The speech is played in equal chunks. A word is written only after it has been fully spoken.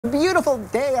Beautiful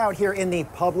day out here in the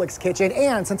Publix kitchen,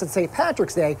 and since it's St.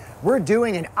 Patrick's Day, we're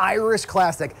doing an Irish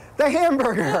classic, the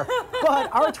hamburger.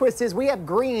 But our twist is we have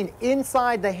green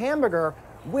inside the hamburger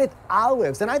with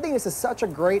olives, and I think this is such a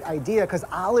great idea because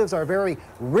olives are very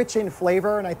rich in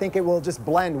flavor, and I think it will just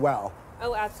blend well.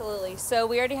 Oh, absolutely. So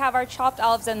we already have our chopped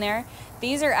olives in there.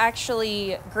 These are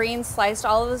actually green sliced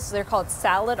olives. They're called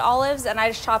salad olives, and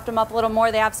I just chopped them up a little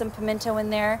more. They have some pimento in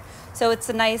there, so it's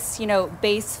a nice,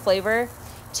 base flavor.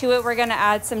 To it, we're gonna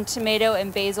add some tomato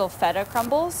and basil feta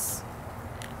crumbles.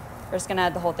 We're just gonna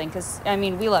add the whole thing because,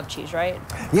 we love cheese, right?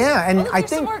 Yeah, and I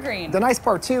think the nice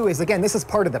part too is, again, this is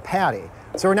part of the patty.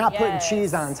 So we're not putting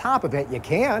cheese on top of it. You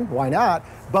can, why not?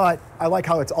 But I like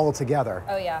how it's all together.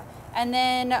 Oh yeah. And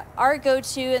then our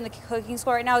go-to in the cooking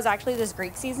school right now is actually this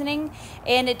Greek seasoning.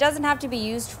 And it doesn't have to be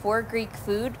used for Greek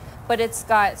food, but it's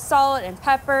got salt and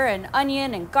pepper and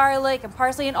onion and garlic and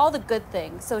parsley and all the good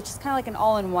things. So it's just kind of like an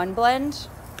all-in-one blend.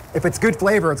 If it's good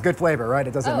flavor, it's good flavor, right?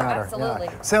 It doesn't matter. Absolutely.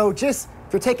 Yeah. So just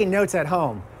if you're taking notes at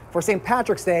home, for St.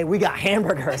 Patrick's Day, we got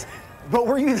hamburgers, but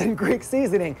we're using Greek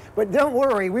seasoning. But don't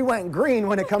worry, we went green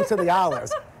when it comes to the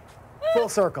olives. Full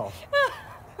circle.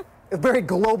 A very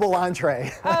global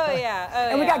entree. Oh yeah,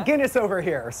 and we got Guinness over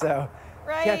here, so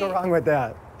can't go wrong with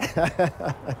that.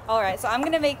 All right, so I'm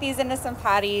gonna make these into some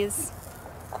patties.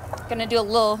 Gonna do a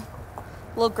little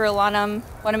grill on them.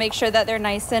 Want to make sure that they're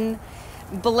nice and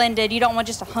blended. You don't want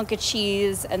just a hunk of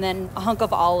cheese and then a hunk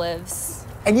of olives.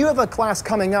 And you have a class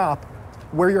coming up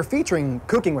where you're featuring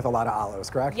cooking with a lot of olives,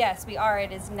 correct? Yes, we are.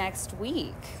 It is next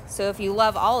week. So if you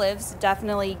love olives,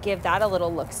 definitely give that a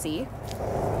little look-see.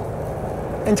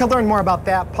 And to learn more about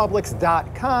that,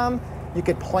 Publix.com, you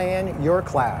could plan your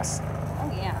class.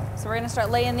 Oh yeah, so we're gonna start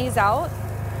laying these out.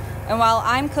 And while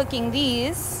I'm cooking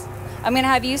these, I'm gonna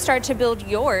have you start to build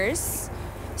yours.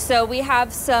 So we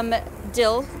have some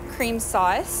dill cream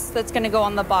sauce that's gonna go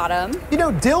on the bottom.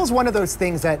 Dill's one of those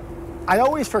things that I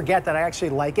always forget that I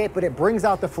actually like it, but it brings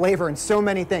out the flavor in so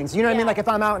many things. You know what I mean? Like if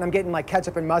I'm out and I'm getting like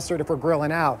ketchup and mustard if we're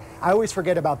grilling out, I always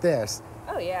forget about this.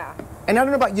 Oh yeah. And I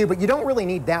don't know about you, but you don't really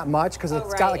need that much because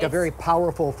it's got like a very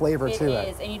powerful flavor to it. It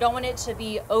is, and you don't want it to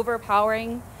be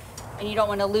overpowering, and you don't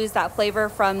want to lose that flavor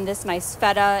from this nice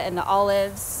feta and the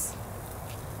olives.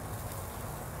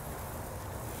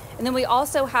 And then we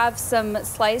also have some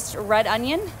sliced red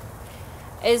onion,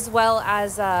 as well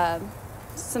as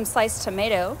some sliced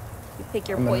tomato. You pick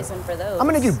your poison for those. I'm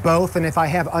gonna do both, and if I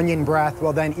have onion breath,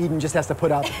 well then Eden just has to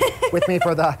put up with me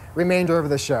for the remainder of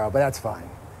the show, but that's fine.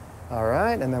 All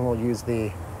right, and then we'll use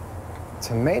the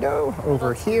tomato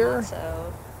over here.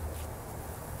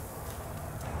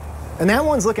 And that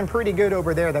one's looking pretty good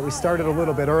over there that we started a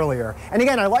little bit earlier. And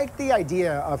again, I like the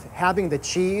idea of having the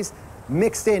cheese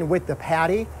mixed in with the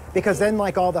patty because then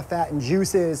like all the fat and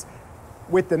juices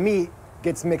with the meat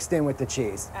gets mixed in with the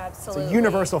cheese. Absolutely. It's a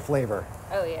universal flavor.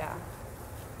 Oh yeah.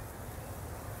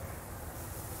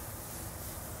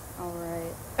 All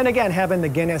right. And again, having the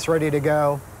Guinness ready to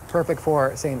go. Perfect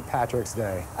for St. Patrick's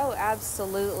Day. Oh,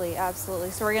 absolutely,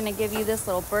 absolutely. So we're gonna give you this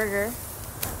little burger.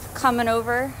 Coming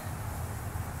over.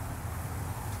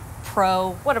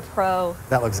 Pro, what a pro.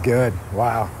 That looks good,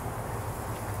 wow.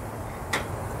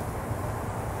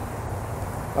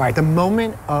 All right, the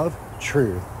moment of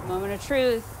truth. Moment of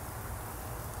truth.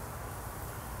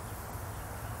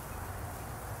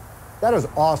 That is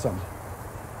awesome.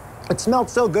 It smelled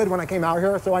so good when I came out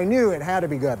here, so I knew it had to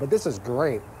be good, but this is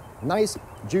great. Nice,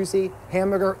 juicy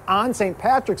hamburger on St.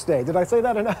 Patrick's Day. Did I say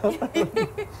that enough?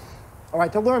 All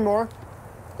right, to learn more,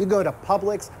 you go to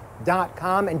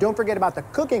Publix.com, and don't forget about the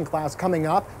cooking class coming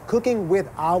up, Cooking with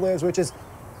Olives, which is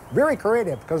very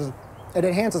creative because it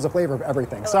enhances the flavor of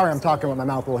everything. Sorry, I'm talking with my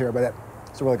mouth full here, but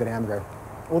it's a really good hamburger.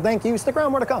 Well, thank you. Stick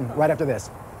around, more to come right after this.